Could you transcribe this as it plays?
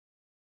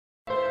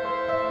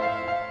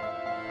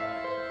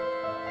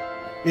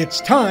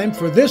It's time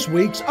for this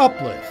week's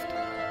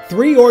UpLift.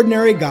 3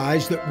 ordinary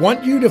guys that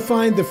want you to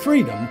find the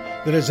freedom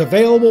that is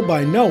available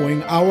by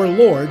knowing our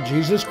Lord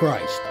Jesus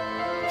Christ.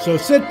 So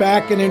sit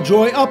back and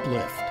enjoy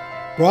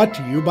UpLift, brought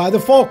to you by the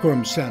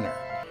Fulcrum Center.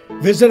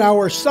 Visit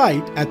our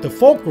site at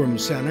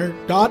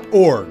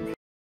thefulcrumcenter.org. Well,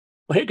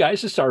 hey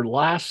guys, this is our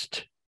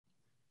last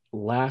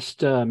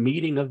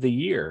meeting of the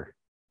year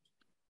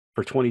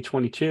for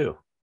 2022.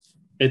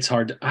 It's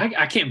hard.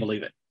 I can't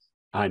believe it.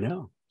 I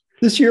know.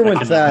 This year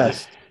went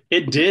fast.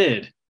 It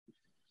did.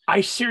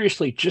 I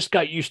seriously just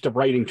got used to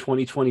writing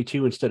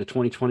 2022 instead of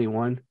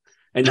 2021,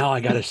 and now I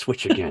got to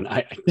switch again.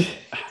 I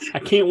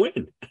can't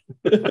win.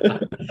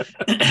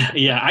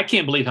 Yeah, I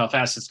can't believe how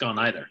fast it's gone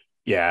either.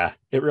 Yeah,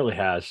 it really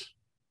has.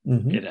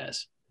 Mm-hmm. It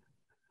has.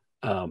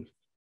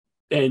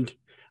 And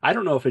I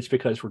don't know if it's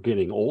because we're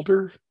getting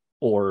older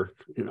or,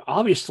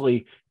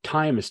 obviously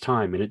time is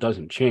time and it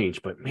doesn't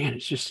change, but man, it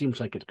just seems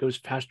like it goes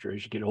faster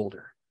as you get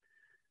older.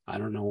 I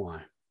don't know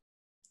why.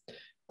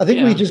 I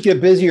think we just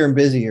get busier and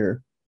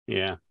busier.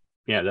 Yeah,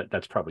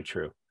 that's probably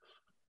true.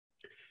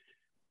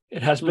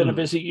 It has been a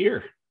busy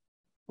year.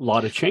 A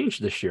lot of change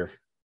this year.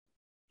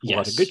 A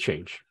lot of good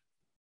change.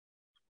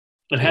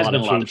 It has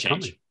been a lot of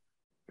change. Coming.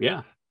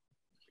 Yeah.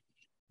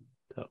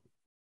 So.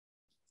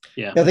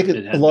 Yeah, I think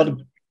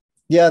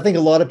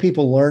a lot of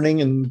people learning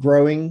and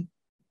growing.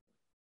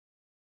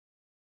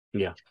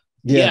 Yeah,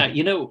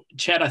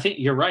 Chad, I think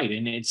you're right,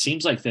 and it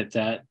seems like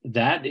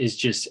that is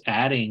just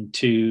adding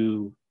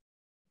to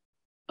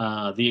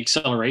the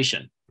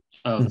acceleration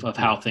of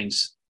how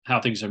things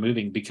are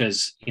moving,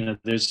 because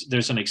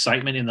there's an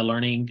excitement in the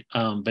learning,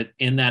 but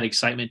in that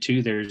excitement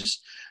too,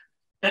 there's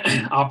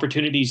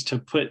opportunities to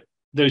put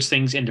those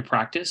things into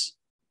practice,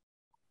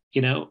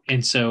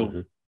 and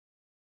so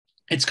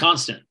it's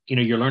constant.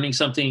 You're learning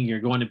something, you're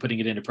going and putting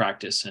it into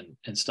practice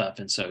and stuff,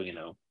 and so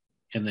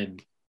and then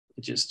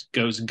it just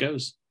goes and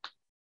goes.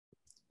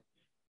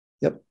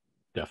 Yep,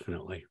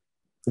 definitely.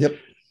 Yep.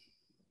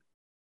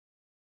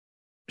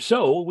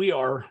 So we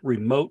are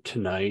remote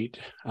tonight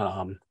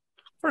for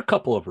a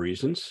couple of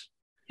reasons.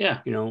 Yeah.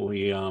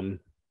 We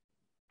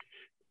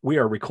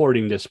are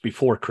recording this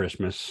before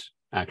Christmas,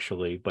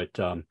 actually. But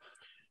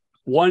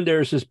one,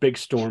 there's this big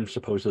storm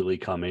supposedly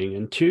coming.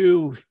 And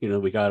two,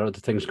 we got other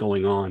things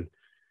going on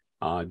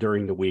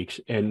during the weeks.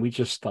 And we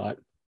just thought,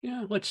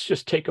 let's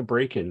just take a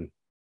break and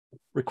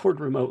record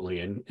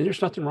remotely. And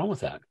there's nothing wrong with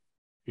that,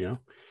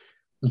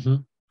 Mm-hmm.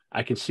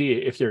 I can see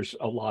if there's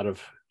a lot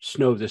of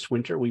snow this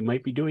winter, we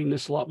might be doing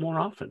this a lot more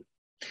often.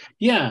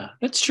 Yeah,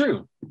 that's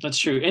true.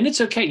 And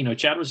it's okay.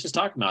 Chad was just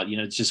talking about,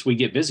 it's just we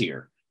get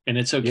busier, and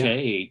it's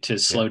okay to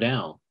slow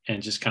down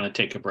and just kind of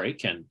take a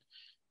break and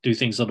do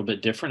things a little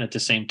bit different at the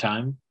same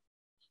time.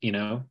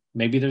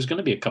 Maybe there's going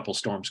to be a couple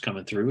storms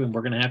coming through and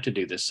we're going to have to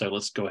do this. So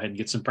let's go ahead and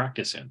get some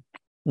practice in.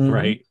 Mm-hmm.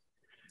 Right.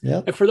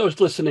 Yeah. And for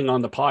those listening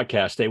on the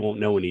podcast, they won't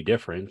know any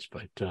difference,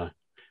 but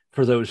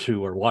for those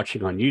who are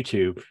watching on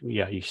YouTube,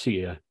 you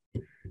see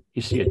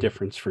a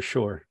difference for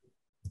sure.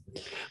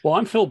 Well,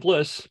 I'm Phil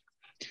Bliss.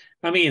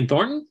 I'm Ian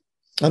Thornton.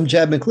 I'm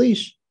Chad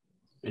McLeish.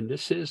 And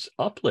this is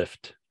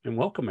UpLift. And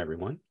welcome,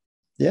 everyone.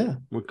 Yeah.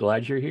 We're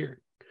glad you're here.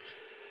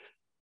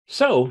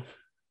 So,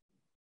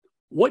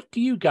 what do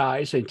you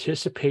guys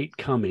anticipate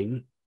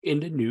coming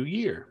in the new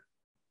year?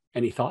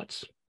 Any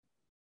thoughts?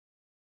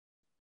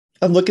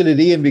 I'm looking at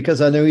Ian because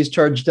I know he's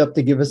charged up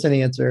to give us an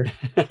answer.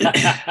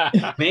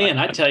 Man,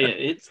 I tell you,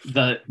 it's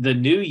the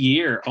new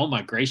year. Oh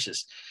my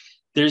gracious.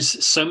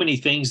 There's so many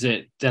things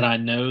that I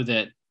know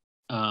that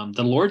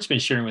the Lord's been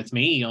sharing with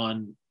me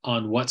on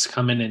what's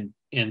coming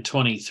in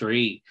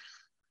 23.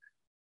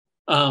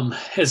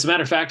 As a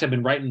matter of fact, I've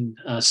been writing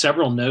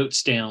several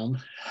notes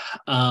down,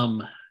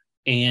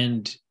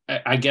 and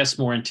I guess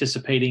more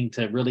anticipating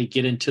to really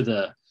get into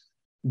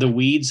the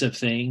weeds of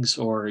things,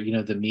 or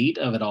the meat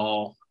of it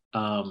all,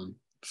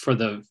 for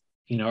the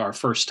our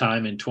first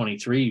time in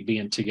 23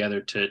 being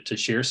together to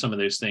share some of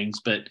those things.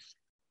 But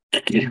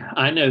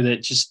I know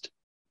that just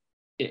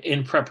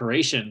in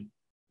preparation,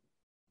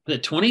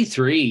 that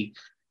 23,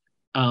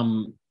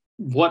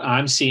 what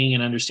I'm seeing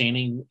and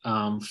understanding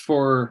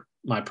for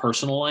my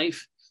personal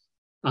life,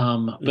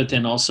 but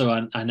then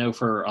also I know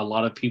for a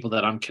lot of people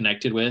that I'm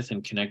connected with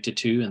and connected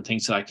to, and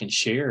things that I can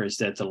share, is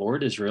that the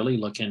Lord is really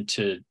looking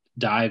to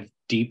dive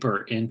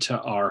deeper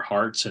into our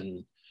hearts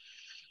and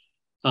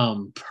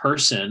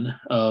person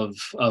of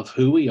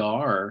who we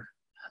are,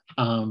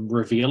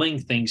 revealing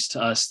things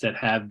to us that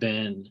have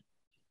been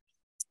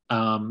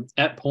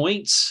at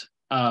points,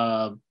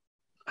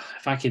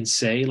 if I can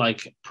say,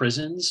 like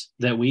prisons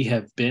that we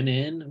have been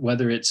in,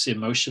 whether it's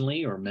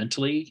emotionally or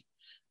mentally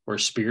or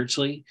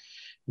spiritually,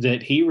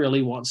 that he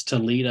really wants to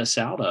lead us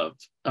out of.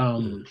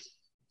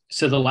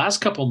 So the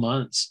last couple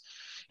months,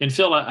 and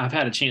Phil, I've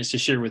had a chance to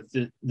share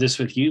this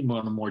with you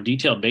on a more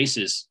detailed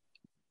basis.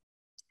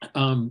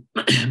 But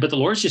the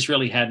Lord's just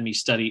really had me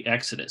study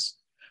Exodus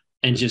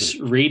and just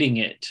reading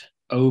it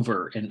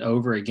over and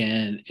over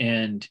again.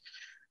 And,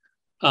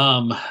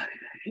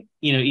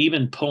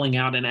 even pulling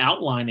out and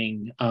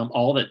outlining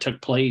all that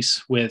took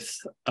place with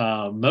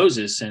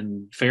Moses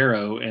and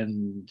Pharaoh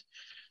and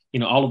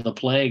all of the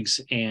plagues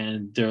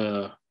and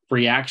the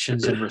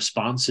reactions and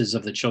responses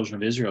of the children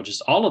of Israel,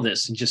 just all of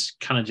this, and just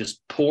kind of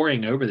just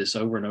pouring over this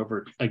over and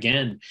over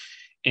again.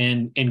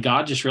 And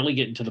God just really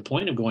getting to the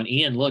point of going,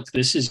 Ian, look,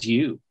 this is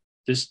you.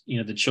 This,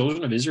 the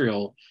children of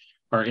Israel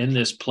are in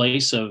this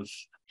place of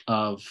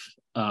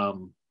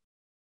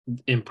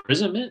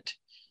imprisonment,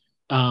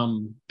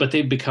 but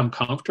they've become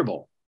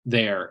comfortable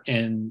there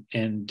and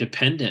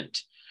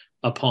dependent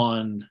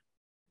upon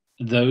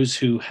those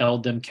who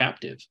held them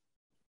captive,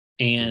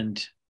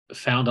 and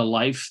found a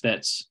life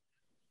that's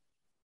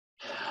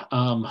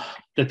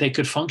that they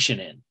could function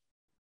in.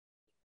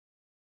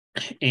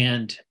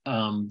 And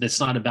that's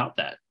not about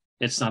that.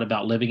 It's not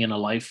about living in a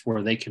life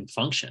where they can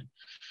function.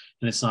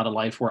 And it's not a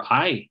life where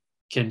I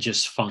can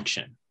just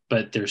function,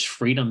 but there's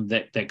freedom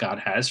that God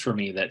has for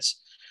me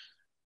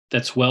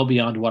that's well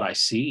beyond what I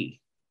see,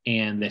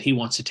 and that he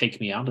wants to take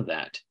me out of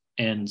that.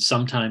 And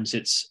sometimes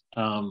it's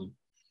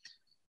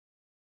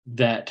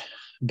that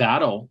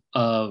battle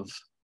of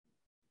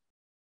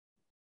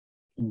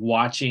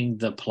watching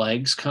the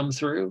plagues come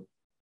through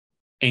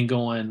and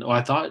going,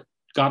 I thought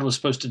God was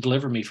supposed to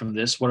deliver me from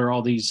this. What are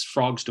all these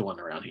frogs doing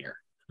around here?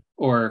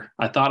 Or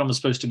I thought I was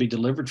supposed to be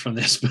delivered from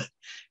this, but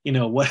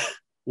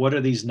what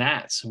are these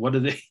gnats? What are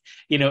they,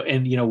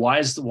 and why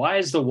is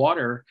the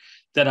water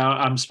that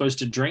I'm supposed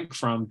to drink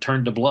from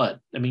turned to blood?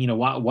 I mean,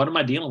 what am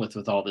I dealing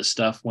with all this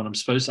stuff when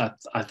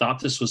I thought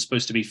this was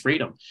supposed to be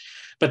freedom?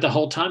 But the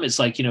whole time it's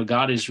like,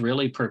 God is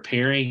really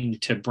preparing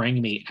to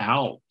bring me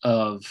out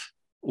of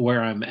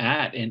where I'm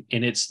at. And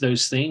it's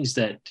those things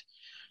that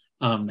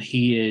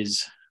he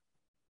is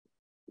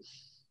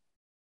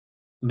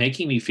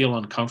making me feel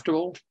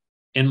uncomfortable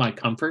in my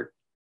comfort,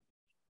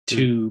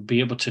 to be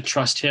able to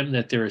trust him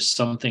that there is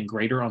something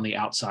greater on the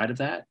outside of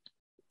that,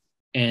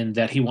 and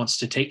that he wants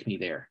to take me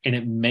there. And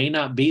it may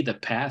not be the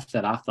path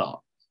that I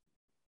thought,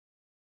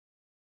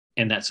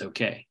 and that's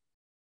okay.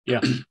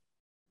 Yeah.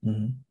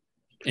 Mm-hmm.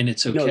 And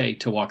it's okay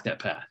to walk that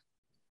path.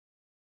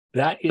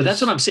 But that's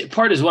what I'm saying.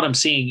 Part is what I'm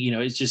seeing,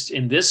 it's just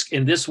in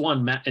this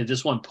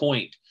one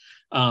point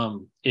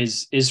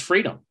is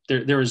freedom.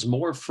 There is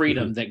more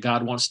freedom that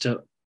God wants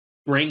to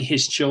bring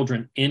his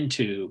children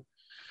into,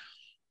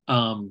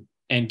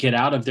 and get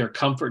out of their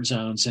comfort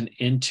zones and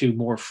into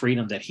more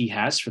freedom that he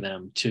has for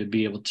them to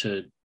be able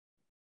to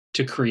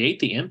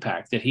create the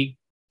impact that he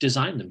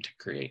designed them to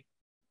create.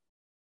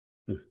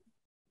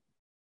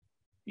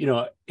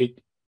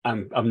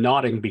 I'm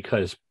nodding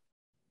because,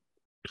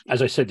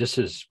 as I said,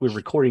 we're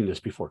recording this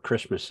before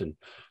Christmas, and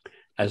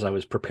as I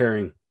was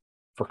preparing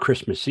for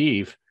Christmas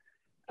Eve,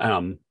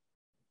 God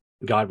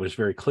was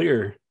very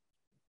clear.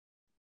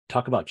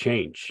 Talk about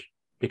change,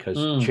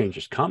 because change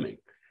is coming,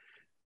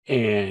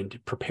 and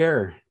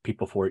prepare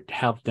people for it.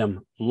 Have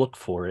them look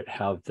for it.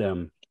 Have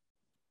them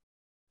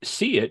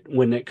see it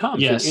when it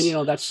comes. Yes.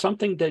 And that's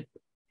something that,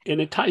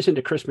 and it ties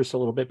into Christmas a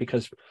little bit,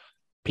 because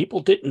people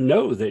didn't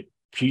know that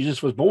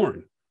Jesus was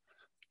born.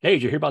 Hey,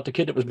 did you hear about the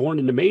kid that was born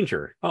in the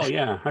manger? Oh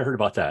yeah, I heard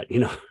about that.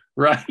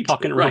 Right.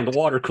 Talking around the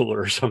water cooler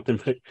or something,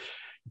 but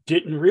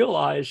didn't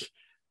realize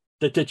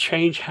that the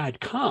change had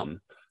come.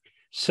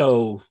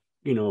 So,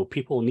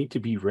 people need to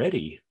be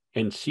ready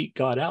and seek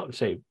God out and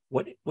say,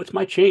 what's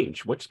my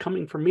change? What's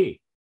coming for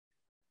me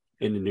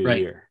in the new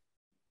year?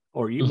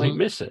 Or you might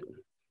miss it.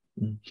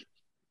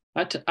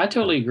 I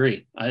totally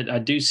agree. I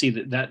do see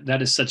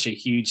that is such a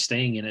huge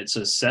thing, and it's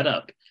a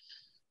setup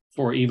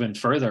for even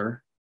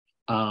further.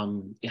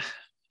 And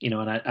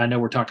I know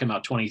we're talking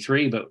about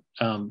 23, but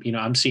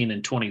I'm seeing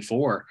in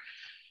 24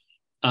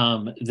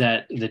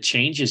 that the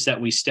changes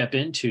that we step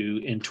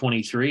into in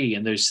 23,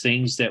 and those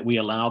things that we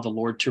allow the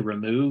Lord to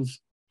remove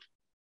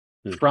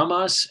from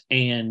us,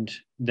 and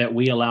that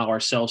we allow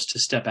ourselves to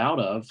step out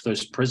of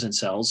those prison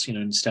cells,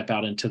 and step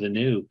out into the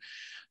new,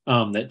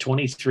 that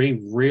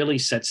 23 really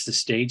sets the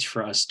stage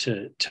for us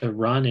to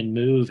run and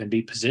move and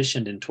be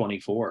positioned in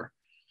 24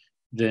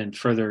 than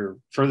further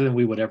than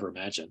we would ever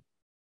imagine.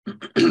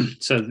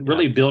 So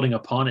really building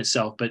upon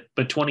itself,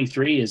 but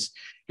 23 is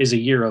a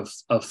year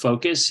of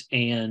focus,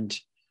 and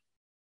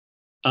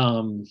I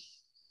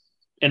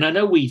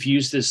know we've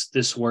used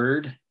this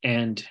word,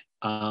 and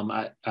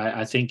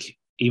I think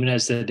even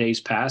as the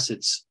days pass,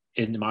 it's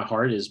in my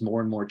heart is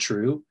more and more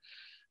true,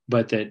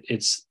 but that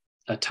it's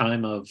a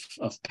time of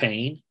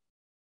pain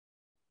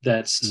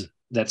that's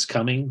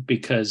coming,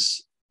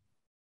 because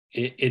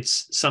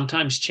it's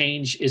sometimes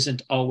change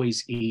isn't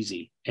always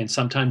easy, and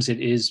sometimes it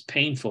is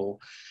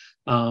painful.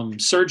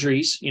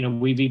 Surgeries,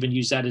 we've even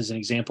used that as an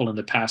example in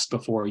the past.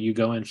 Before you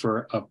go in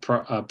for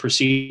a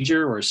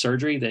procedure or a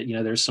surgery, that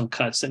there's some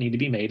cuts that need to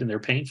be made and they're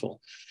painful,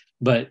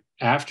 but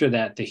after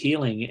that, the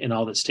healing and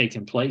all that's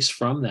taken place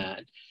from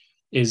that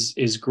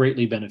is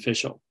greatly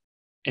beneficial,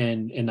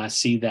 and I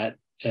see that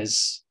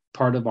as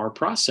part of our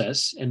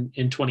process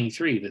in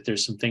 23, that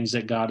there's some things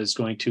that God is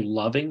going to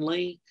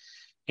lovingly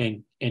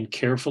and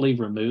carefully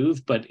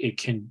remove, but it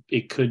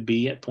could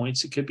be at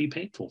points, it could be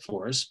painful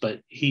for us, but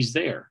he's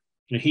there.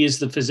 He is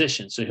the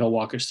physician, so he'll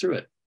walk us through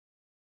it.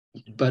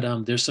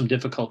 but there's some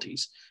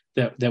difficulties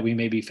that we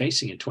may be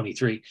facing in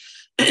 23,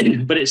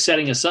 but it's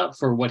setting us up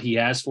for what he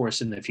has for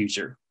us in the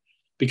future,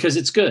 because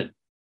it's good.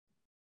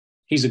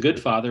 He's a good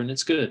father, and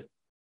it's good,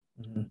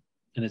 and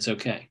it's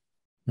okay.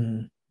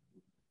 Mm-hmm.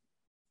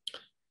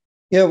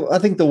 Yeah, I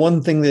think the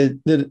one thing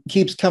that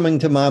keeps coming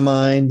to my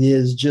mind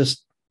is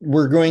just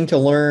we're going to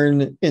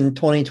learn in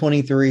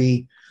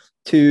 2023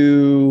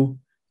 to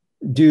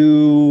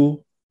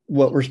do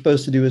what we're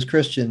supposed to do as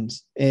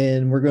Christians,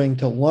 and we're going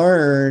to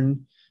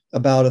learn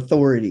about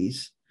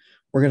authorities.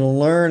 We're going to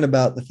learn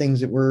about the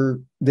things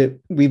that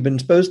we've been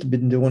supposed to be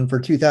doing for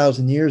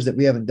 2,000 years that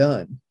we haven't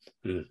done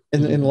in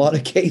a lot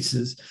of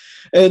cases,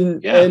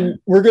 and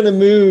we're going to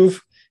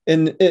move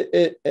and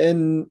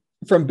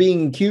from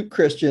being cute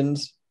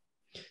Christians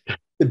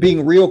to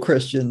being real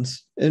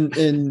Christians in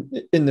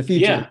the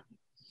future.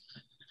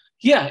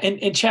 Yeah.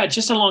 And Chad,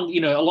 just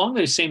along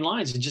those same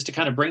lines, and just to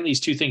kind of bring these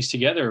two things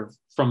together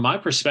from my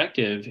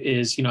perspective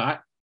is,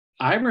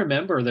 I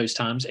remember those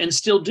times, and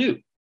still do.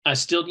 I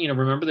still,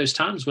 remember those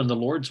times when the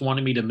Lord's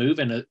wanted me to move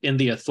in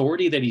the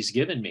authority that he's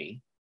given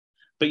me.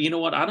 But you know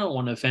what? I don't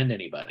want to offend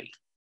anybody.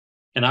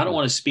 And I don't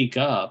want to speak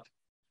up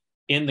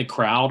in the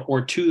crowd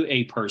or to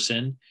a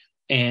person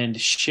and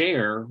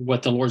share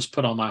what the Lord's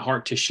put on my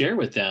heart to share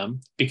with them,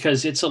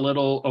 because it's a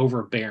little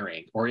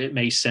overbearing, or it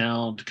may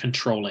sound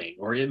controlling,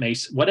 or it may,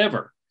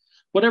 whatever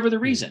the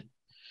reason.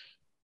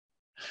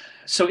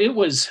 So it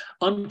was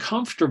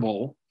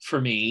uncomfortable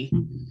for me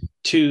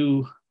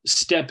to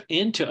step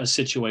into a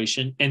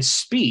situation and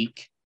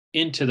speak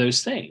into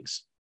those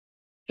things.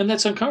 And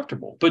that's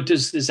uncomfortable. But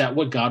is that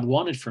what God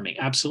wanted for me?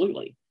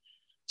 Absolutely.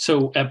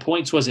 So at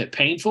points, was it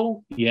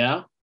painful?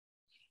 Yeah.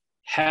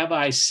 Have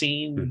I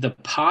seen the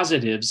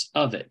positives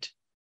of it?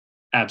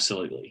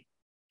 Absolutely.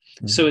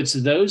 So it's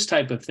those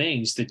type of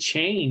things, the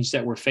change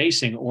that we're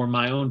facing, or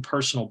my own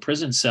personal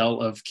prison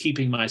cell of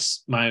keeping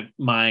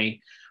my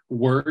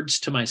words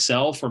to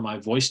myself, or my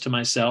voice to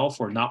myself,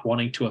 or not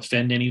wanting to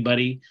offend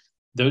anybody.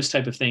 Those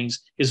type of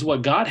things is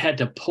what God had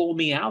to pull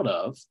me out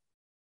of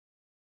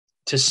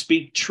to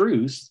speak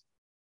truth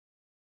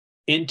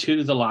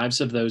into the lives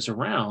of those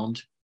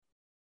around,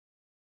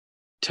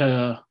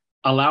 to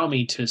allow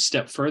me to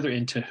step further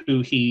into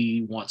who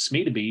he wants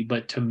me to be,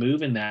 but to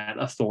move in that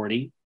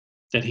authority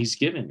that he's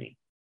given me.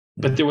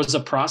 But there was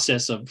a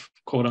process of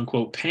quote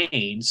unquote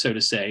pain, so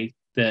to say,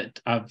 that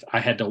I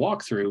had to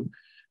walk through,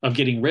 of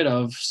getting rid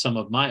of some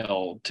of my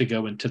old to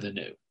go into the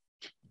new.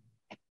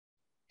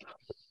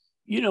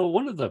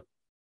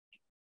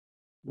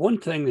 One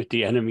thing that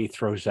the enemy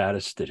throws at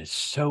us that is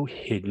so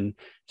hidden,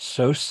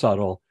 so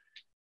subtle,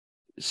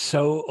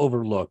 so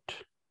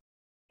overlooked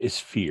is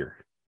fear.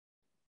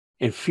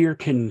 And fear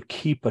can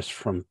keep us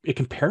it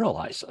can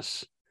paralyze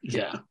us.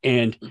 Yeah.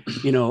 And,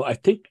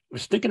 I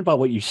was thinking about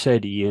what you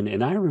said, Ian,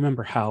 and I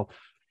remember how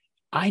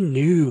I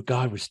knew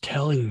God was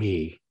telling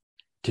me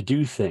to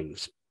do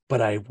things,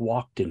 but I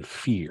walked in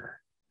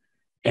fear,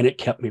 and it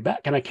kept me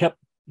back, and I kept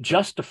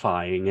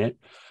justifying it.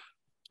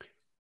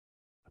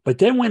 But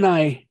then when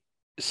I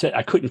said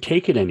I couldn't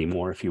take it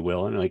anymore, if you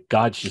will, and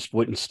God just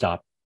wouldn't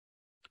stop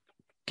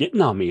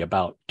getting on me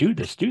about do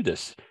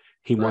this.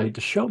 He wanted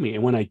to show me.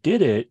 And when I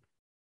did it,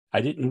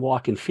 I didn't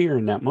walk in fear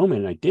in that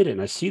moment. I did it,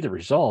 and I see the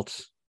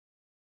results.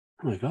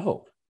 I'm like,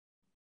 oh,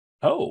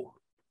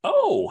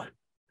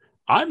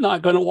 I'm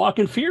not going to walk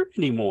in fear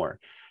anymore.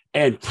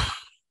 And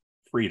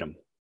freedom,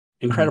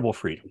 incredible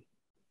freedom.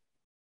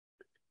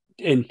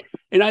 And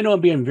I know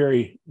I'm being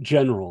very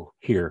general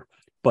here,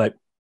 but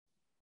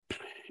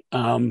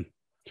one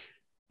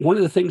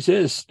of the things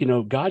is,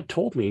 God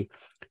told me,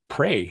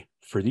 pray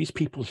for these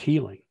people's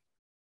healing.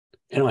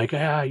 And I'm like,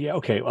 yeah,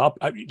 okay. Well,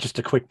 just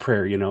a quick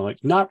prayer,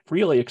 not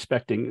really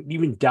expecting,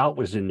 even doubt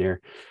was in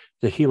there,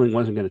 the healing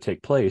wasn't going to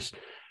take place.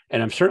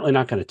 And I'm certainly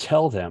not going to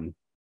tell them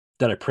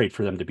that I prayed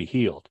for them to be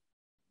healed.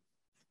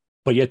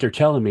 But yet they're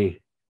telling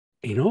me,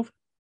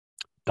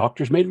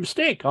 doctors made a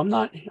mistake.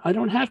 I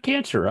don't have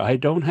cancer. I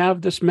don't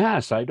have this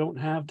mass. I don't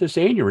have this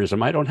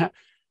aneurysm.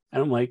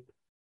 And I'm like,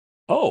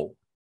 oh,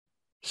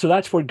 so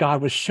that's what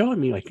God was showing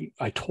me. Like,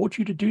 I told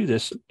you to do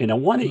this. And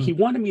he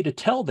wanted me to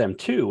tell them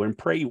too and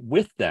pray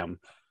with them.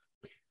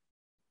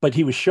 But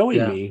he was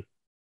showing me,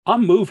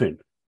 I'm moving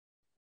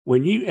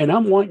and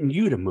I'm wanting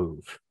you to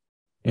move.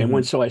 And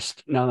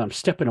now that I'm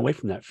stepping away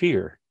from that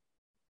fear,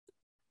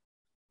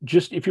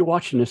 just if you're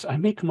watching this, I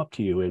may come up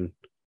to you and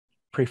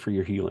pray for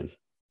your healing,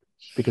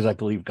 because I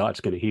believe God's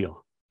going to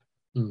heal.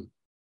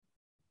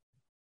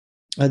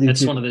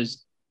 That's one of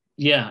those.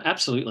 Yeah,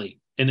 absolutely.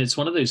 And it's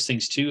one of those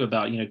things too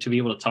about, to be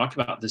able to talk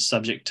about this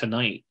subject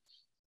tonight,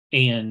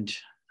 and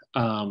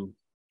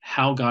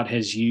how God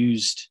has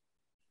used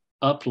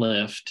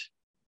UpLift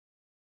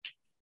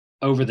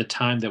over the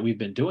time that we've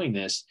been doing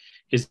this,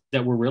 is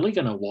that we're really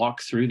going to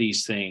walk through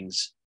these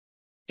things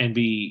and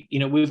be,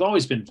 we've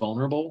always been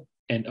vulnerable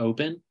and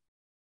open.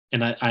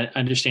 And I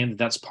understand that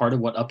that's part of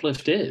what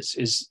UpLift is,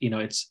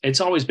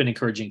 it's always been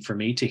encouraging for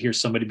me to hear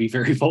somebody be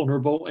very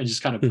vulnerable and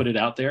just kind of put it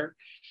out there.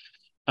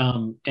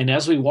 And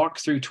as we walk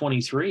through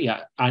 23,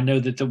 I know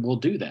that we'll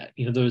do that.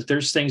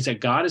 There's things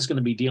that God is going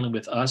to be dealing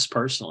with us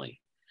personally,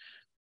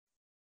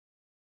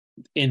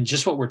 and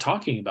just what we're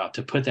talking about,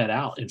 to put that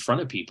out in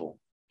front of people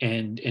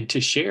and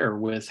to share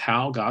with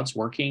how God's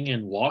working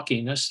and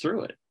walking us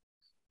through it.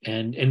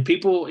 And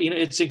people,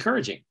 it's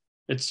encouraging.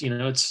 It's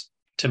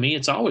to me,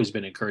 it's always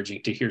been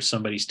encouraging to hear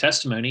somebody's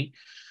testimony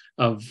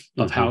of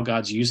how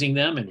God's using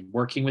them and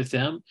working with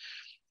them.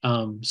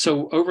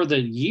 So over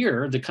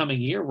the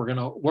coming year,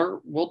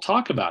 we'll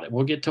talk about it.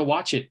 We'll get to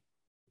watch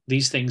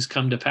these things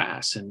come to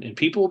pass, and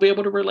people will be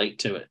able to relate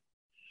to it,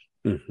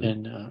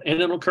 and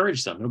it'll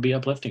encourage them. It'll be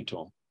uplifting to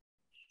them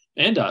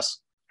and us.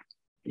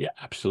 Yeah,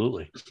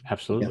 absolutely.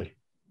 Absolutely.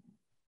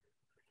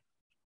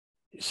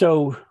 Yeah.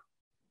 So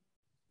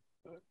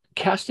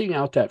casting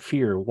out that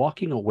fear,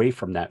 walking away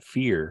from that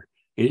fear,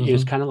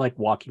 is kind of like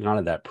walking out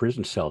of that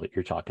prison cell that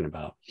you're talking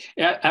about.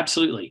 Yeah,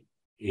 absolutely.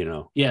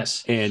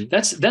 Yes. And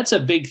that's a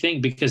big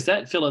thing, because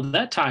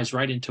that ties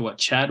right into what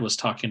Chad was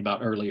talking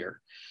about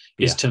earlier,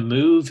 is to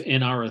move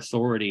in our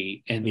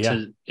authority and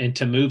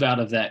to move out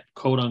of that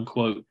quote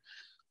unquote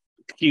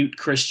cute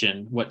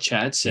Christian, what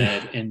Chad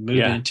said, and move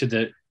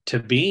into to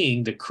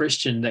being the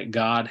Christian that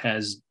God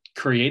has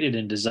created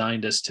and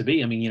designed us to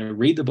be. I mean,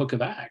 read the book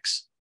of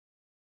Acts,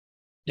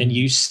 and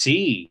you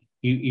see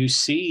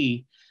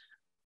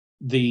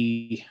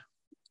the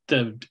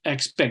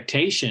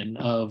expectation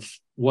of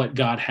what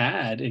God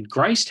had and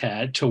Christ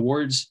had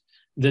towards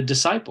the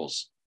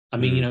disciples. I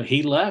mean,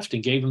 he left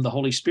and gave them the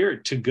Holy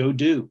Spirit to go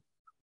do.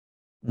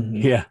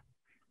 Yeah.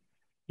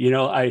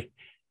 I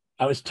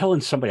was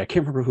telling somebody, I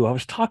can't remember who I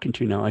was talking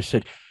to now. I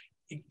said,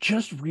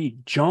 just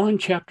read John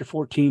chapter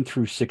 14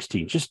 through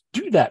 16. Just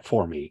do that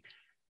for me.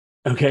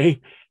 Okay.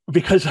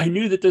 Because I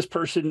knew that this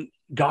person,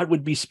 God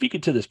would be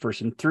speaking to this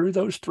person through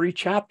those 3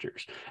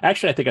 chapters.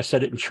 Actually, I think I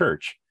said it in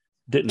church,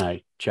 didn't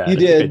I, Chad? You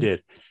did. I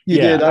did.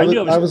 You did.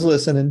 I was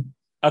listening.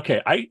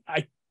 Okay.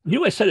 I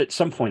knew I said it at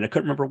some point. I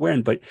couldn't remember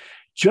when, but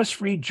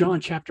just read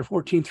John chapter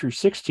 14 through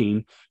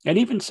 16 and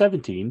even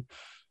 17,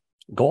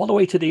 go all the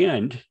way to the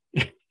end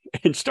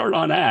and start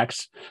on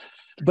Acts.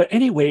 But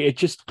anyway,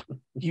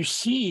 you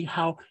see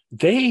how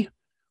they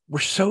were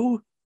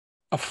so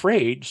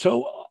afraid,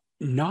 so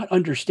not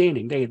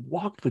understanding. They had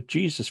walked with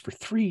Jesus for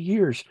 3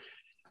 years.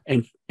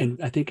 And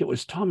I think it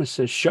was Thomas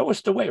says, show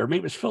us the way. Or maybe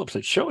it was Philip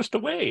said, show us the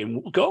way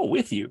and we'll go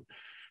with you.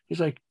 He's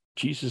like,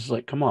 Jesus is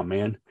like, come on,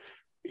 man.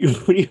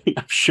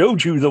 I've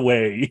showed you the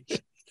way,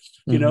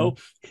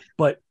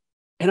 but,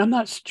 and I'm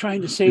not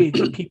trying to say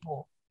that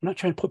I'm not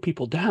trying to put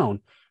people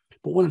down,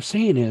 but what I'm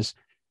saying is,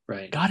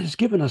 God has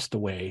given us the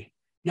way.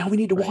 Now we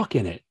need to walk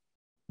in it.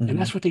 And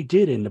that's what they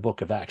did in the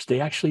book of Acts.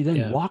 They actually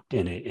then walked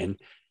in it and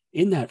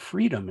in that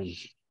freedom, and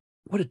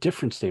what a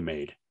difference they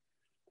made.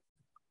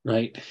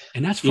 Right.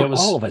 And that's for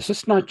all of us.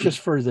 It's not just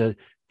for the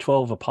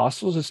 12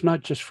 apostles. It's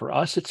not just for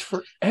us. It's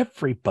for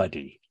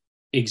everybody.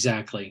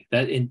 Exactly.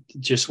 That in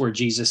just where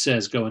Jesus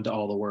says, go into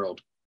all the world.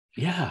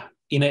 Yeah.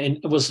 And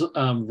it was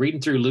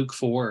reading through Luke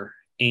 4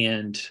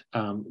 and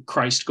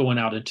Christ going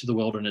out into the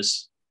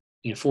wilderness,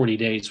 40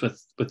 days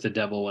with the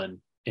devil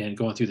and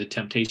going through the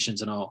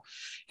temptations and all.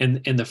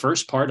 And the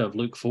first part of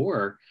Luke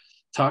 4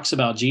 talks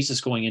about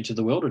Jesus going into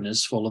the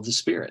wilderness full of the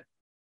Spirit.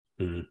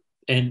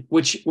 And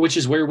which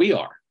is where we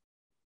are,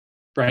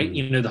 right?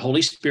 The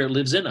Holy Spirit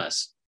lives in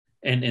us.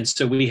 And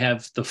so we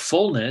have the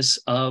fullness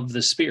of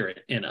the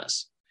Spirit in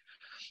us.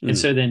 And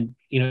so then,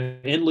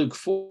 in Luke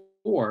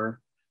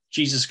 4,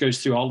 Jesus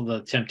goes through all of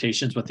the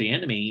temptations with the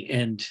enemy,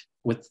 and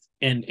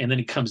then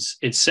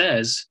it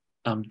says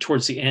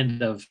towards the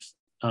end of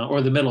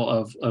or the middle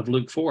of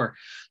Luke 4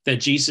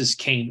 that Jesus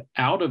came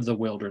out of the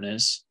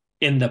wilderness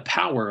in the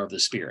power of the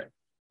Spirit.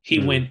 He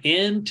went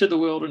into the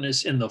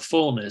wilderness in the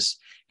fullness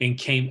and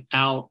came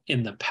out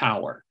in the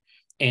power.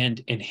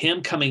 And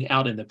him coming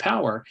out in the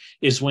power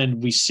is when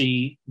we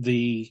see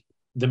the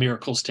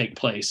miracles take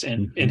place,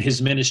 and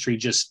his ministry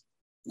just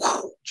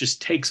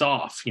takes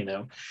off,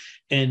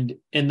 and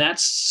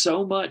that's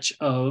so much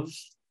of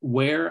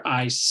where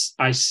I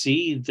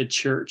see the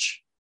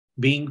church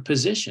being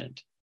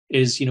positioned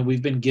is,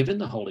 we've been given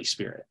the Holy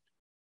Spirit,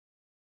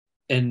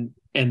 and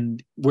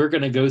we're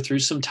going to go through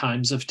some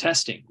times of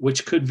testing,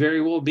 which could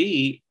very well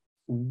be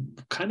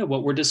kind of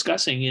what we're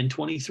discussing in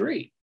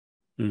 23,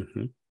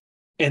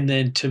 and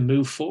then to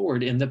move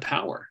forward in the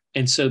power.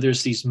 And so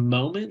there's these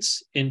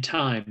moments in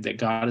time that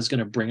God is going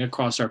to bring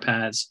across our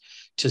paths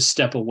to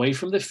step away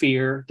from the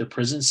fear, the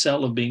prison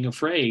cell of being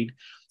afraid,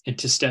 and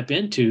to step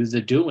into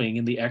the doing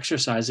and the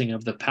exercising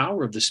of the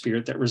power of the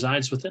Spirit that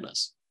resides within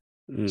us.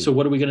 So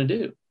what are we going to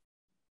do?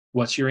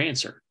 What's your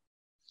answer?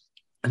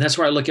 And that's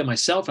where I look at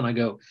myself and I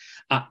go,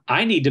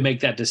 I need to make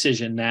that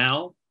decision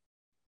now,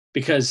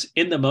 because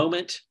in the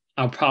moment,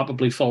 I'll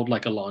probably fold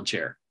like a lawn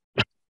chair.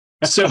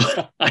 So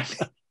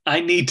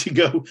I need to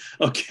go,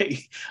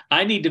 okay,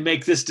 I need to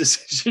make this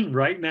decision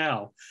right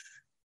now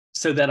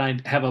so that I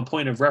have a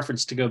point of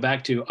reference to go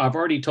back to. I've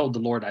already told the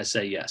Lord, I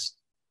say, yes,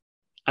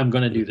 I'm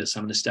going to do this.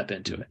 I'm going to step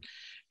into it.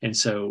 And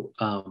so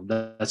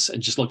that's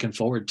just looking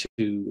forward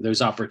to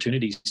those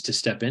opportunities to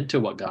step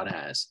into what God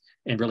has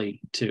and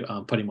really to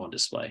put him on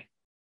display.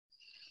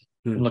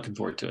 I'm looking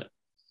forward to it.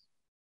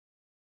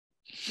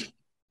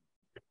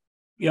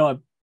 I've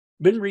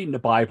been reading the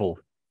Bible,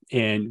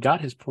 and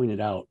God has pointed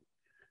out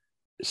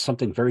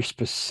something very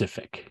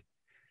specific.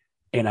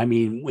 And I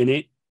mean, when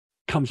it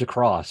comes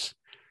across,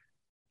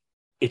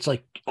 it's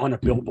like on a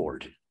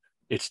billboard.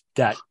 It's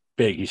that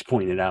big. He's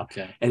pointing it out.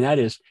 Okay. And that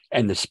is,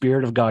 and the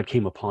Spirit of God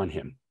came upon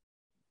him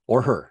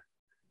or her.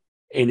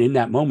 And in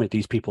that moment,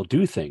 these people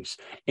do things.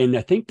 And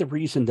I think the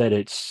reason that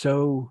it's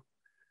so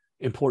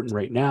important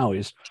right now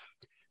is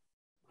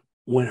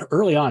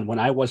early on, when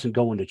I wasn't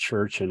going to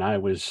church and I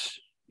was,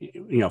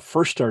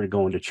 first started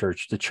going to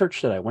church, the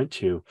church that I went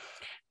to,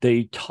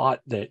 they taught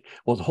that,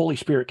 well, the Holy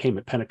Spirit came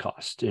at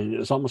Pentecost. And it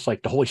was almost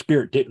like the Holy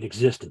Spirit didn't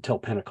exist until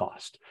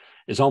Pentecost,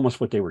 is almost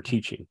what they were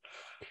teaching.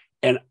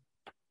 And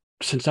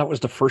since that was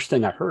the first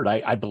thing I heard,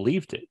 I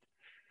believed it.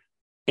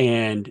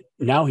 And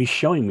now he's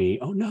showing me,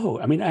 oh no,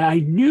 I mean, I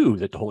knew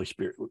that the Holy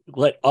Spirit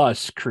let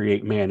us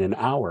create man in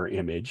our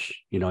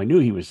image. I knew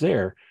he was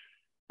there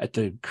at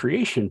the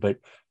creation, but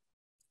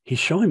he's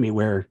showing me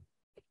where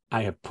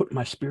I have put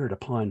my Spirit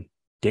upon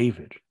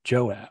David,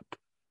 Joab,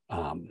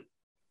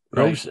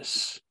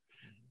 Moses,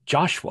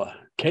 Joshua,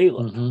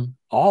 Caleb,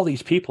 all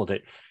these people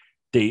that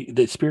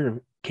the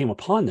Spirit came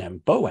upon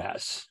them,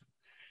 Boaz.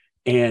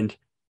 And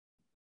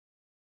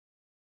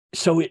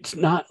so it's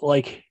not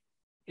like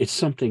it's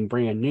something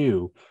brand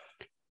new,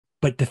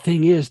 but the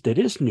thing is that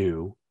is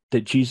new,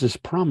 that Jesus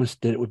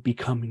promised that it would be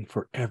coming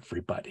for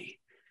everybody.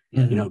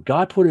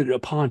 God put it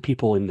upon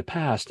people in the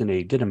past and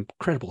they did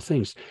incredible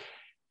things.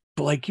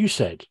 But like you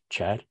said,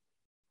 Chad,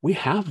 we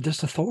have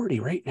this authority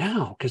right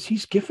now because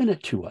he's given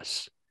it to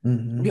us.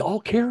 We all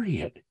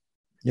carry it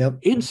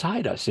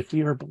inside us if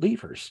we are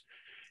believers.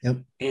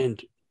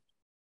 And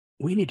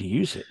we need to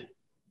use it.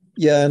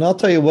 Yeah. And I'll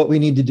tell you what we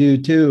need to do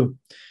too.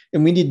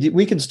 And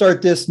we can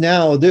start this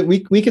now, that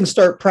we can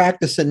start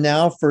practicing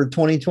now for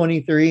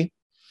 2023,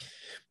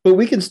 but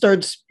we can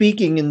start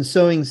speaking and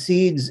sowing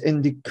seeds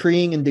and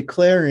decreeing and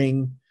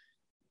declaring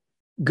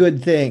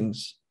good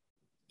things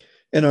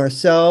in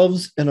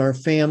ourselves, in our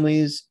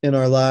families, in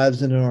our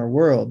lives, and in our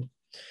world.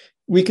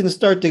 We can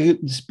start to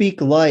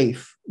speak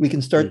life. We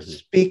can start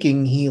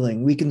speaking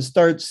healing. We can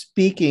start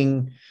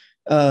speaking,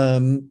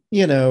 that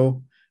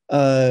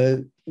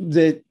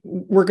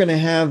we're going to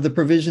have the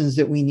provisions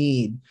that we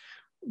need.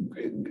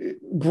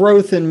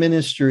 Growth in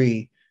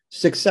ministry,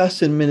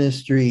 success in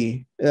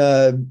ministry,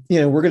 we're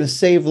going to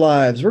save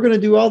lives. We're going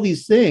to do all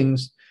these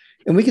things,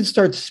 and we can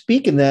start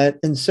speaking that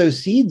and sow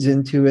seeds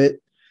into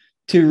it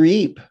to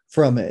reap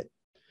from it.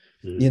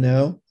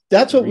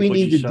 That's what we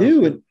need to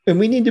do. And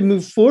we need to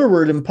move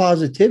forward in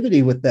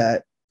positivity with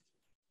that.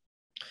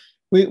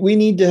 We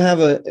need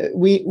to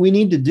we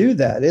need to do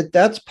that.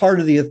 That's part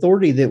of the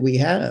authority that we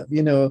have.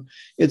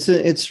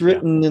 It's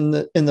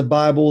written in the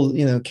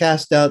Bible,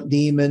 cast out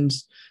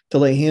demons, to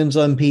lay hands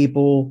on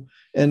people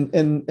and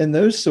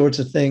those sorts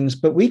of things.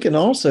 But we can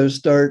also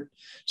start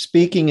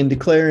speaking and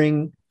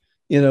declaring,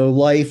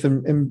 life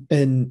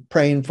and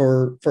praying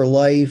for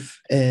life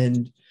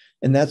and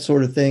that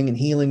sort of thing, and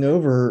healing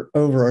over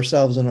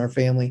ourselves and our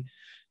family.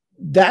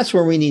 That's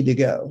where we need to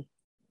go.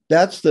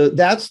 That's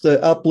the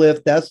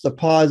uplift. That's the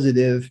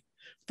positive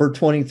for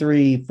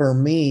 23 for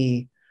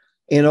me.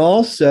 And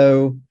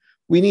also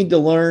we need to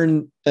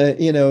learn,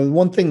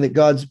 one thing that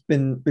God's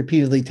been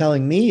repeatedly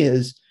telling me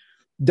is,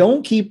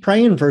 don't keep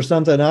praying for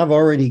something I've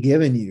already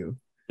given you.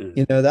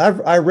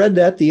 I read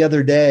that the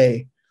other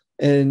day,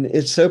 and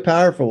it's so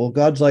powerful.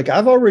 God's like,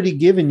 I've already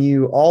given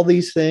you all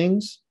these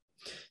things.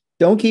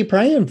 Don't keep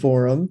praying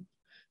for them.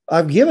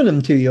 I've given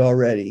them to you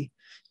already.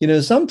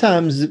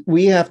 Sometimes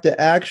we have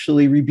to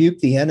actually rebuke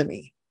the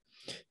enemy.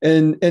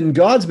 And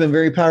God's been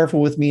very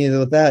powerful with me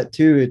with that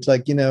too. It's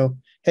like,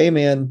 hey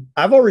man,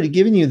 I've already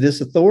given you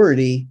this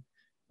authority.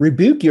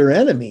 Rebuke your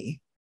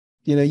enemy.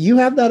 You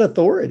have that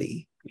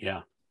authority.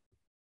 Yeah.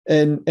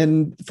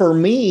 And for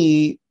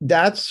me,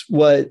 that's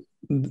what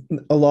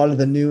a lot of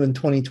the new in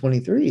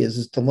 2023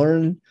 is to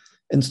learn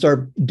and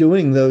start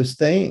doing those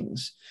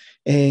things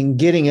and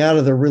getting out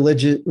of the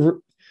religious.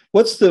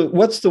 What's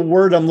the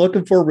word I'm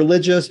looking for?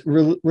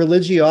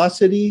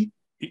 Religiosity.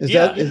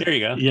 There you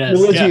go. Yes.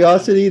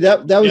 Religiosity.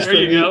 That was there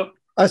you go.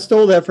 I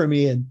stole that from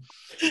Ian.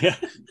 Yeah.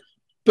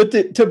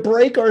 But to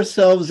break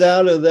ourselves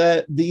out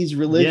of these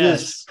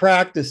religious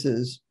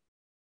practices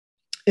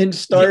and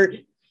start.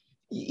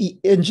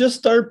 And just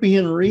start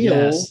being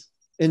real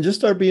and just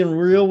start being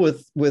real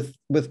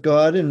with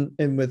God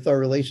and with our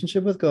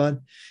relationship with God,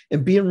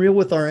 and being real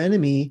with our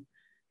enemy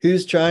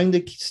who's trying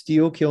to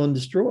steal, kill, and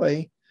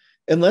destroy.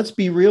 And let's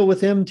be real with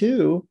him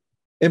too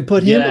and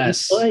put him in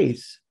his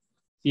place.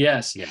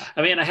 Yes. Yeah.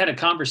 I mean, I had a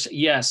conversation.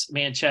 Yes,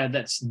 man, Chad,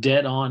 that's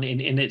dead on.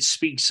 And it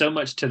speaks so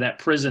much to that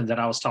prison that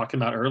I was talking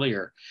about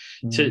earlier,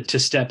 to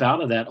step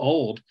out of that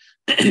old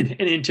and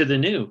into the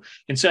new.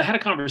 And so I had a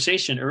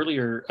conversation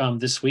earlier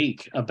this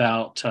week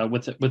about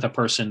with a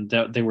person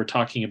that they were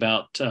talking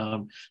about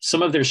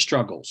some of their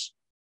struggles.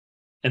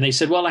 And they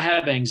said, well, I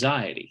have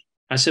anxiety.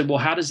 I said, well,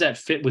 how does that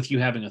fit with you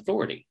having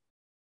authority?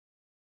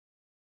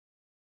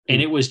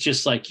 And it was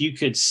just like you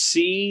could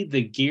see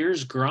the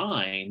gears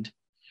grind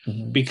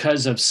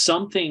because of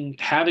something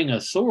having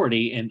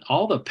authority and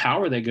all the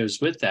power that goes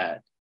with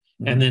that.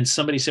 And then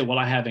somebody said, well,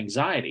 I have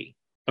anxiety.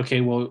 Okay,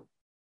 well,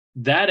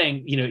 that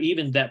ain't,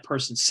 even that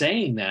person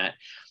saying that,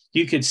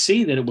 you could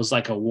see that it was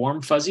like a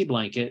warm, fuzzy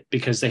blanket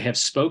because they have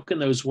spoken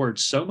those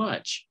words so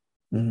much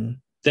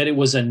that it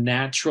was a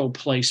natural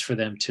place for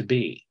them to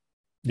be.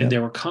 And they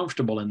were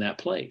comfortable in that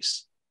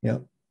place.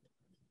 Yep.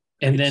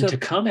 And then to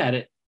come at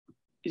it,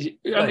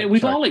 I mean,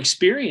 we've all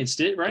experienced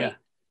it, right?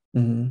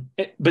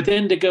 Yeah. But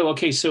then to go,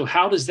 okay, so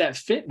how does that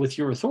fit with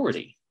your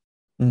authority?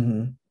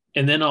 And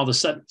then all of a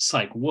sudden it's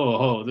like,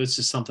 whoa, this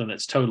is something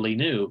that's totally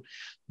new.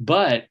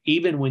 But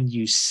even when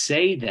you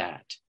say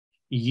that,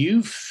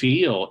 you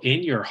feel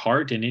in your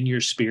heart and in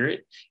your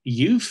spirit,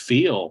 you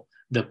feel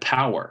the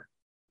power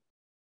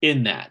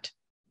in that.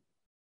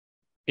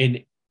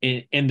 And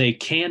they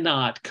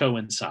cannot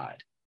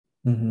coincide.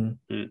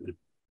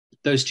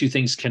 Those two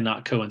things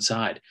cannot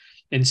coincide.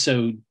 And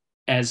so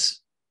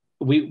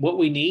what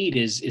we need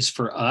is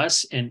for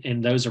us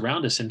and those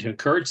around us, and to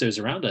encourage those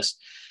around us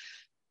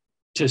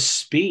to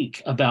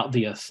speak about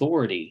the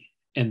authority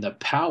and the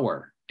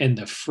power and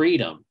the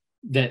freedom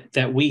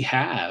that we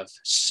have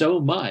so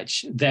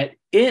much that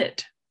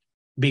it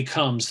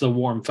becomes the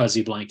warm,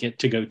 fuzzy blanket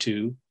to go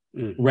to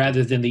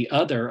rather than the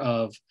other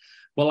of,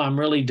 well, I'm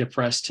really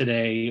depressed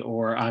today,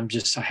 or I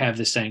have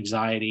this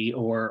anxiety,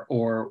 or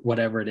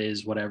whatever it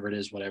is.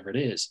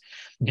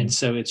 And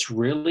so it's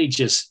really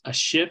just a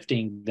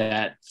shifting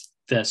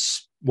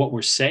that's what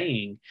we're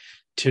saying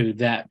to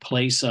that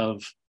place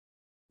of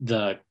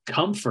the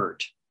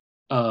comfort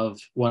of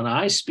when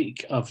I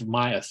speak of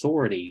my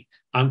authority,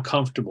 I'm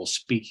comfortable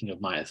speaking of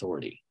my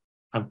authority.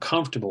 I'm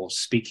comfortable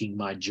speaking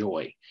my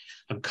joy.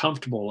 I'm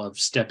comfortable of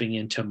stepping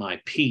into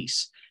my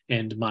peace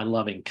and my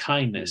loving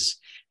kindness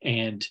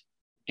and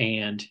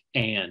I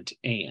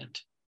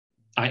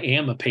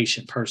am a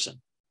patient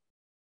person.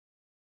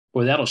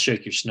 Well, that'll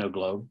shake your snow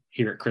globe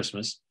here at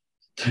Christmas.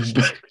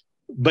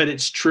 But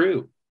it's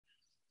true.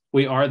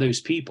 We are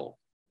those people.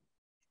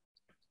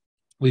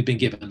 We've been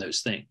given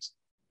those things.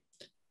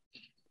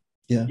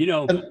 Yeah.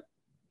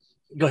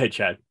 Go ahead,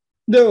 Chad.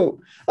 No,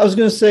 I was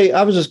going to say,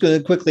 I was just going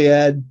to quickly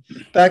add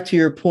back to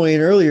your point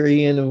earlier,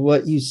 Ian, of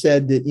what you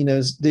said, that,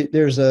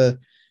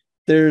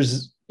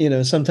 there's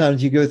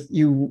sometimes you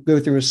go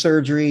through a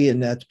surgery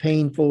and that's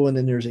painful, and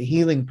then there's a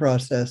healing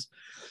process.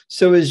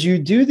 So as you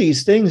do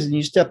these things and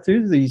you step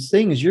through these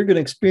things, you're going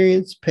to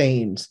experience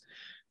pains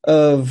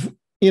of,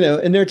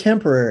 and they're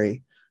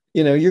temporary.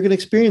 You're going to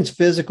experience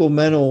physical,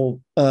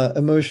 mental,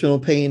 emotional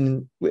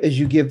pain as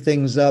you give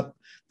things up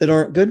that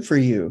aren't good for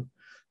you.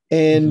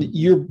 And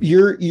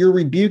you're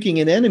rebuking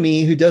an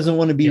enemy who doesn't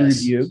want to be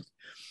rebuked.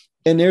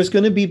 And there's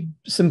going to be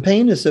some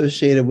pain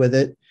associated with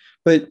it.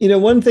 But,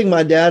 one thing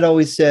my dad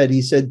always said,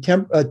 he said,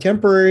 a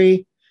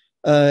temporary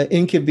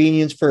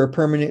inconvenience for a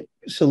permanent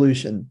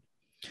solution.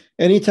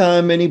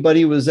 Anytime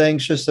anybody was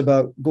anxious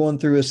about going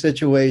through a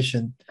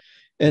situation,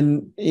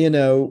 and,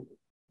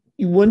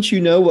 once you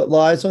know what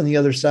lies on the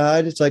other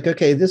side, it's like,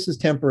 okay, this is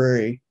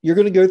temporary. You're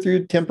going to go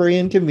through temporary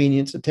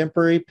inconvenience, a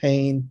temporary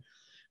pain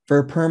for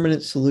a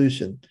permanent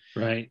solution.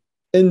 Right.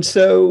 And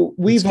so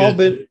we've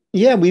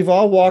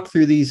all walked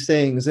through these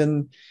things,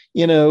 and,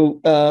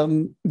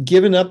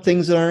 given up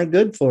things that aren't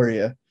good for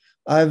you.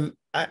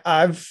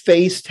 I've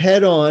faced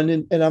head on,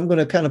 and I'm going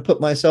to kind of put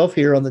myself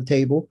here on the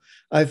table.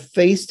 I've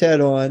faced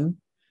head on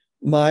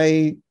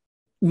my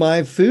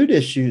food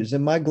issues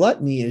and my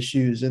gluttony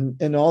issues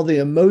and all the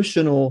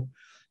emotional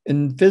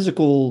and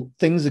physical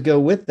things that go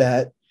with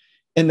that.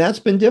 And that's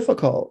been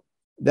difficult.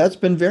 That's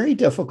been very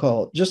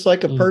difficult. Just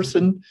like a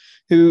person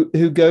who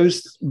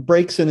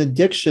breaks an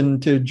addiction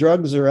to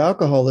drugs or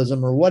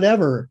alcoholism or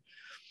whatever.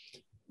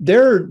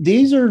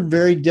 These are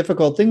very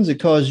difficult things that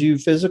cause you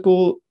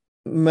physical,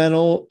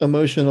 mental,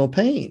 emotional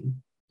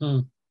pain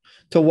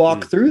to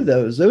walk through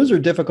those. Those are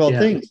difficult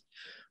things,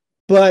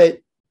 but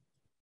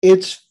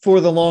it's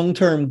for the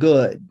long-term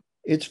good.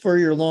 It's for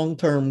your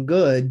long-term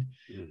good.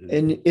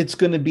 And it's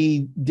going to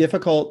be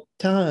difficult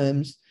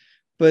times.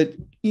 But,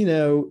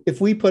 if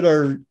we put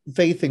our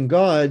faith in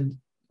God,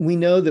 we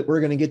know that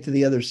we're going to get to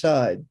the other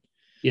side.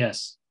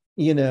 Yes.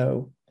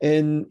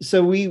 And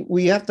so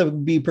we have to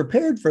be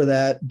prepared for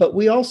that, but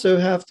we also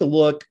have to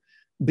look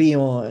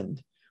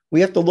beyond.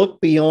 We have to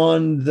look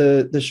beyond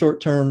the short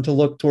term to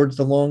look towards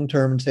the long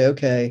term and say,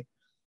 okay,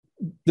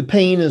 the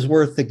pain is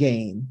worth the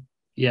gain.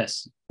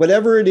 Yes.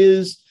 Whatever it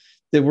is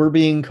that we're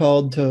being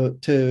called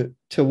to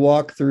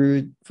walk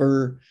through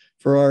for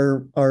our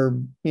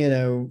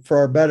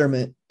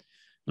betterment.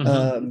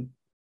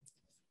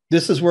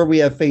 This is where we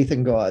have faith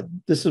in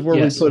God. This is where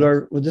this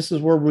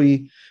is where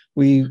we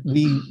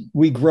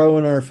grow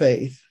in our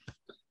faith.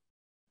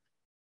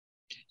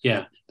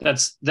 Yeah,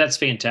 that's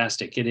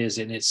fantastic. It is.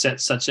 And it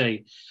sets such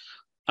a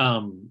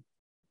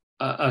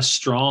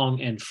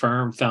strong and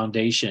firm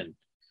foundation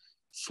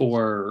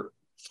for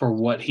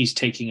what he's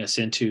taking us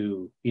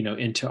into,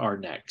 into our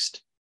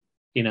next.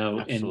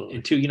 Absolutely.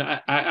 and two,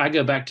 I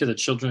go back to the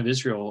children of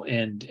Israel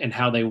and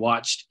how they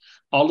watched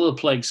all of the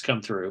plagues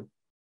come through.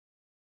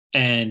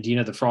 And,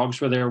 the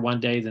frogs were there one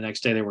day, the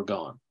next day they were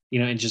gone,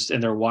 and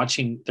they're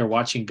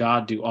watching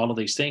God do all of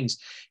these things.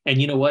 And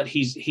you know what?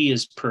 He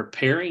is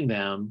preparing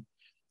them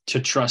to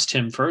trust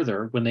him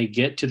further when they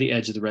get to the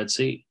edge of the Red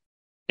Sea.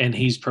 And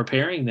he's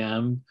preparing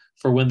them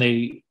for when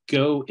they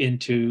go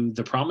into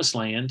the promised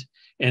land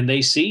and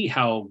they see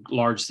how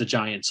large the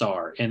giants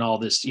are and all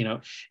this,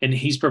 and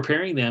he's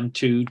preparing them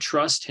to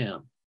trust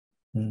him.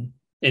 Mm-hmm.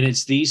 And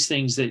it's these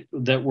things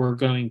that we're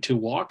going to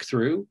walk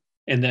through,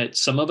 and that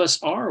some of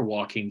us are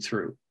walking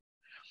through,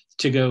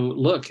 to go,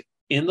 look,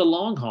 in the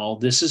long haul,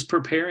 this is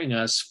preparing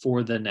us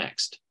for the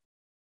next.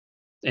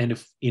 And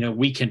if,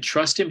 we can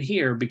trust him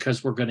here,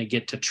 because we're going to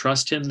get to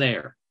trust him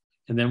there.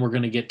 And then we're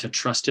going to get to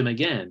trust him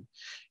again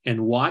and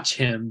watch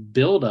him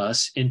build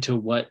us into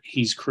what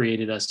he's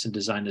created us and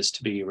designed us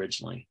to be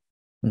originally.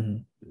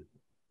 Mm-hmm.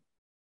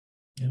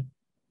 Yeah.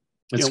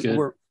 That's good.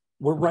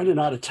 We're running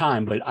out of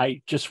time, but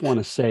I just want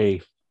to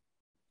say,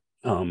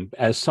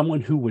 as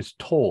someone who was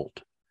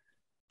told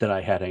that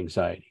I had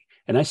anxiety,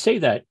 and I say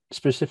that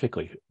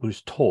specifically,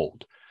 was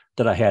told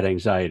that I had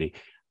anxiety,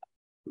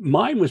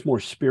 mine was more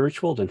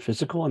spiritual than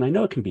physical. And I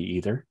know it can be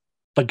either,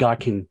 but God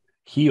can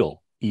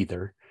heal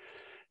either.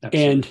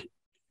 Absolutely. And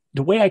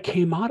the way I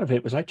came out of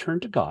it was I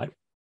turned to God,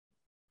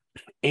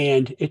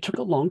 and it took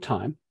a long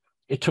time.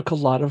 It took a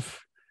lot of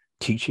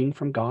teaching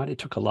from God. It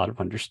took a lot of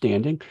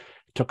understanding.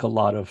 It took a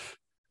lot of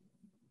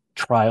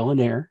trial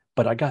and error,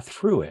 but I got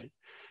through it.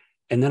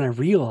 And then I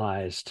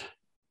realized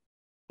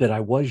that I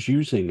was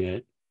using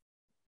it.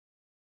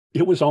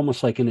 It was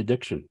almost like an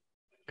addiction,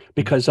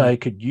 because I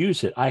could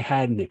use it. I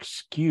had an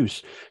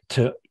excuse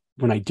to,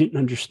 when I didn't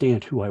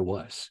understand who I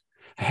was,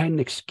 I had an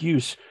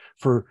excuse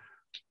for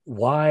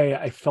why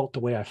I felt the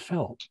way I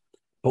felt.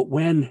 But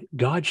when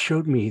God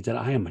showed me that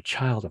I am a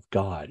child of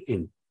God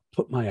and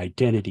put my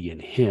identity in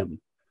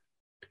him,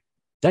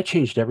 that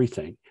changed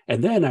everything.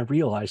 And then I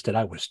realized that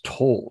I was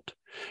told.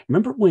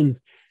 Remember when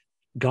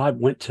God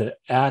went to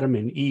Adam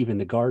and Eve in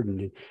the garden,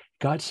 and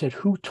God said,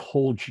 "Who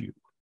told you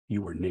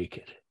you were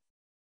naked?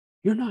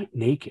 You're not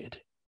naked.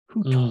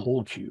 Who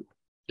told you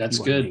That's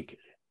you good. are naked?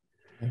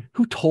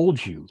 Who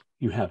told you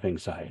you have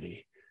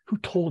anxiety? Who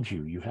told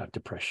you you have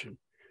depression?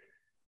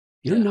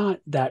 You're not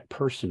that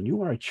person.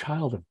 You are a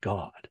child of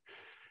God,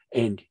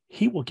 and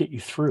he will get you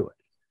through it."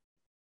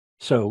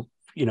 So,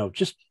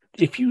 just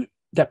if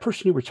that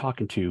person you were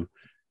talking to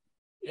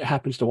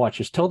happens to watch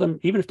this, tell them,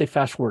 even if they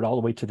fast forward all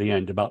the way to the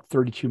end, about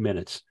 32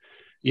 minutes,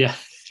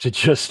 to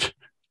just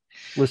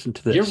listen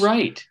to this. You're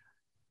right.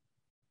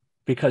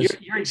 Because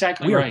you're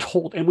exactly we right. are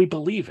told, and we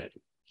believe it.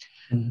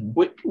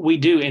 Mm-hmm. We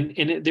do.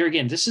 And there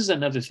again, this is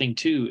another thing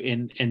too,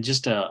 and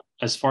just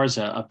as far as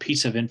a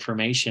piece of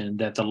information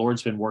that the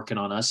Lord's been working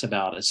on us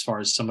about, as far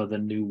as some of the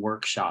new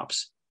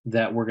workshops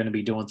that we're going to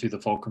be doing through the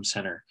Fulcrum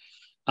Center.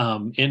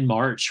 In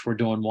March, we're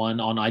doing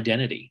one on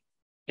identity.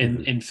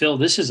 And Phil,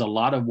 this is a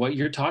lot of what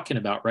you're talking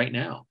about right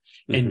now.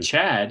 Mm-hmm. And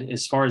Chad,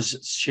 as far as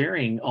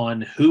sharing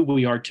on who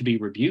we are to be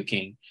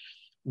rebuking,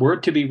 we're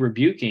to be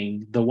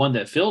rebuking the one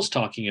that Phil's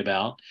talking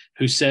about,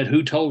 who said,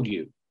 "Who told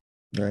you?"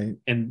 Right.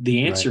 And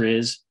the answer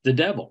is the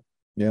devil.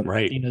 Yeah.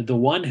 Right. The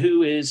one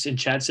who is, and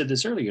Chad said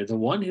this earlier, the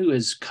one who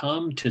has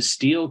come to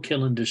steal,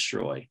 kill, and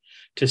destroy,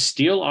 to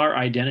steal our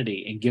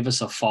identity and give us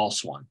a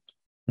false one.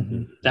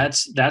 Mm-hmm.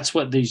 That's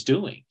what he's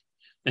doing.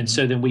 And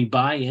so then we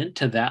buy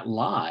into that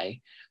lie,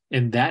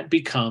 and that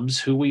becomes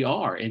who we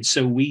are. And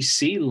so we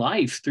see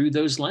life through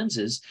those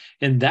lenses,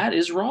 and that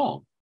is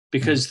wrong,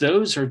 because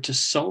those are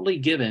just solely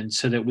given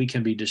so that we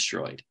can be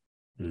destroyed.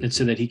 And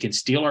so that he can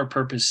steal our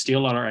purpose,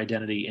 steal our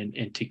identity,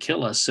 and to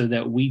kill us, so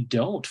that we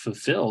don't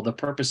fulfill the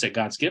purpose that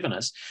God's given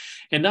us.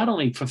 And not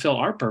only fulfill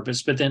our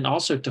purpose, but then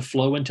also to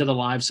flow into the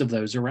lives of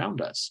those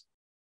around us.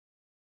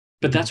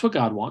 But that's what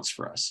God wants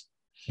for us.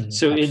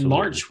 So in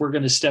March, we're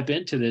going to step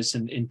into this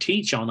and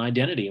teach on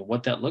identity and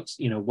what that looks,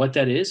 what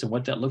that is and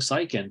what that looks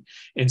like. And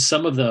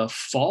some of the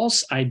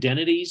false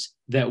identities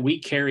that we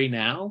carry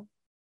now,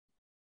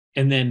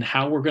 and then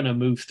how we're going to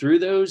move through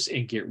those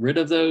and get rid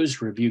of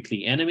those, rebuke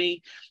the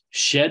enemy,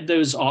 shed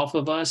those off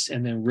of us,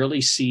 and then really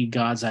see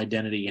God's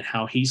identity and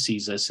how he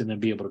sees us, and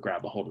then be able to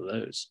grab a hold of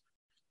those.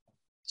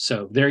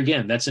 So there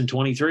again, that's in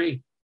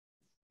 23.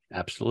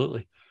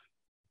 Absolutely.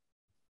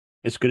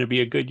 It's going to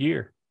be a good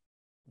year.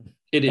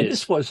 It is.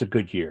 This was a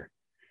good year.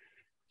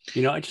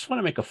 I just want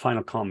to make a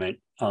final comment.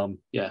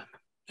 Yeah.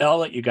 I'll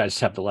let you guys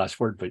have the last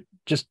word, but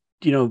just,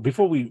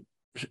 before we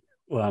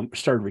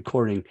started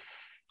recording,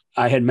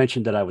 I had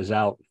mentioned that I was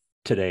out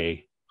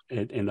today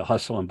in the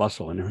hustle and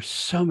bustle, and there were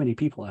so many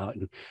people out.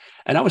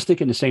 And I was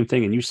thinking the same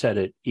thing. And you said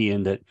it,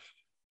 Ian, that,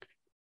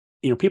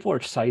 people are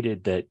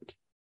excited that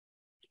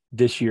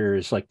this year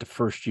is like the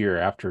first year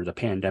after the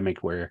pandemic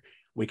where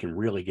we can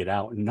really get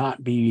out and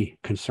not be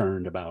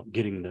concerned about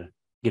getting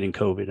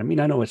COVID. I mean,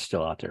 I know it's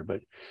still out there,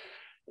 but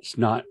it's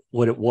not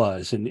what it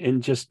was.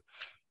 And just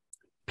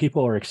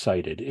people are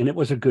excited, and it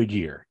was a good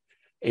year.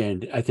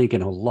 And I think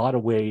in a lot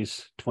of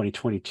ways,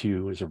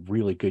 2022 is a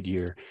really good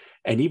year.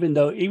 And even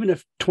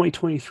if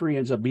 2023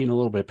 ends up being a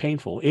little bit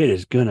painful, it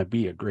is going to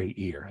be a great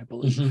year, I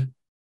believe. Mm-hmm.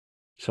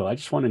 So I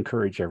just want to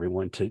encourage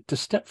everyone to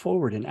step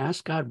forward and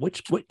ask God,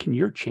 what can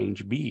your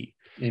change be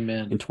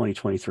Amen. in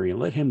 2023, and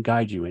let him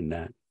guide you in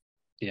that.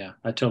 Yeah,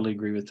 I totally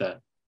agree with that.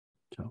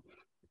 So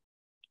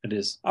it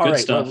is all good right.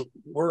 stuff. Well,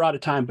 we're out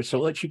of time, but so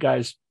I'll let you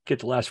guys get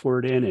the last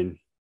word in, and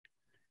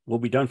we'll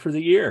be done for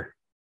the year.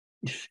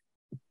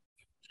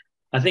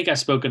 I think I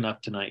spoke enough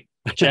tonight,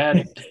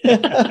 Chad.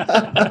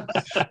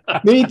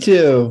 Me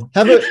too.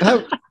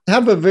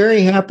 Have a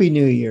very happy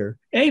new year.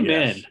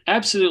 Amen. Yes.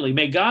 Absolutely.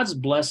 May God's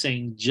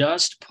blessing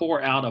just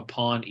pour out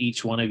upon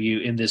each one of you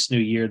in this new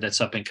year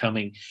that's up and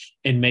coming.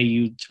 And may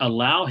you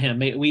allow him,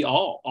 may we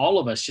all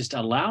of us just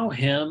allow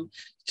him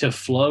to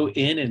flow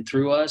in and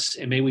through us.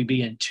 And may we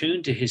be in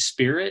tune to his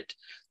spirit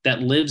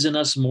that lives in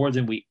us more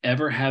than we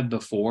ever have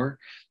before.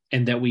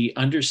 And that we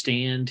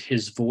understand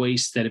his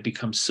voice, that it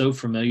becomes so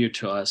familiar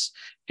to us,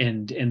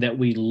 and that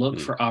we look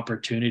for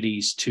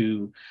opportunities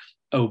to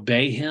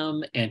obey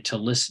him and to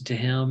listen to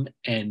him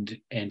and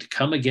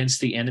come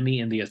against the enemy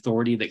and the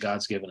authority that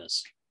God's given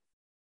us.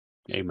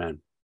 Amen.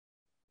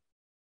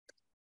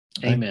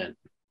 Amen.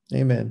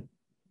 Amen.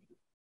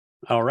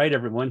 All right,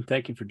 everyone.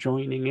 Thank you for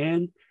joining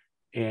in,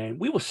 and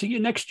we will see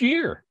you next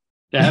year.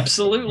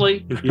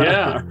 Absolutely.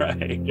 Yeah. All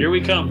right. Here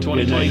we come,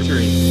 2023.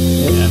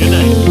 Good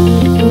night.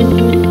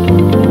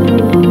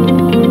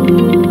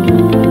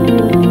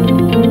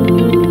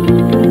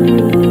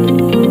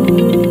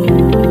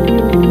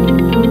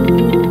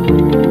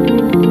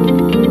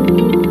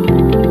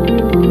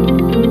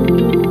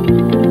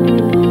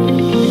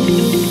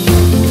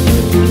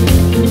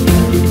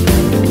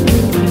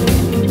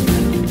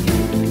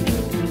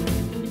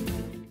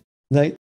 Night.